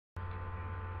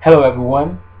Hello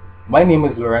everyone, my name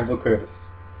is Lorenzo Curtis,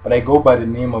 but I go by the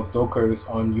name of Zoe Curtis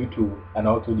on YouTube and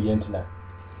also the internet.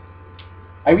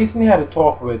 I recently had a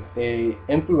talk with a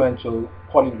influential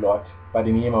polyglot by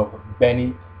the name of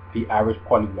Benny, the Irish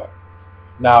polyglot.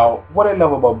 Now, what I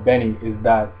love about Benny is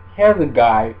that here's a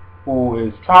guy who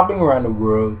is traveling around the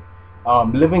world,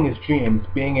 living his dreams,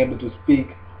 being able to speak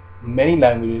many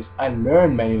languages and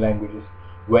learn many languages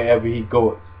wherever he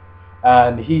goes.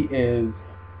 And he is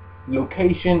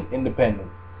location independent.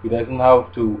 He doesn't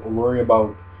have to worry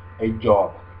about a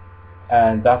job,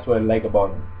 and that's what I like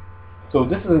about him. So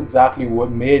this is exactly what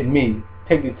made me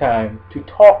take the time to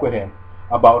talk with him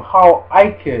about how I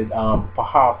could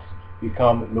perhaps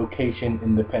become location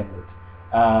independent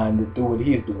and do what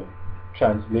he's doing,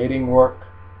 translating work,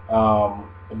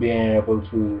 being able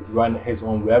to run his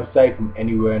own website from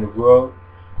anywhere in the world,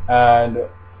 and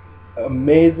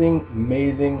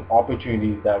amazing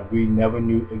opportunities that we never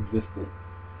knew existed.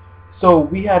 So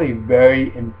we had a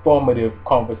very informative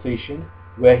conversation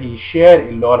where he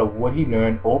shared a lot of what he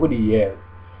learned over the years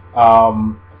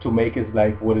to make his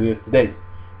life what it is today.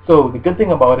 So the good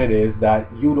thing about it is that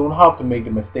you don't have to make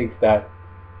the mistakes that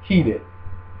he did.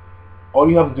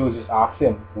 All you have to do is just ask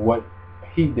him what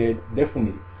he did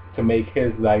differently to make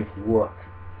his life work.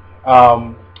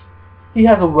 Um, he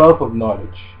has a wealth of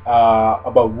knowledge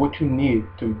about what you need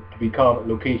to become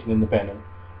location independent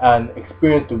and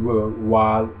experience the world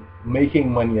while making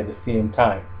money at the same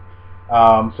time.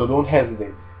 So don't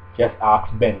hesitate. Just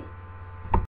ask Benny.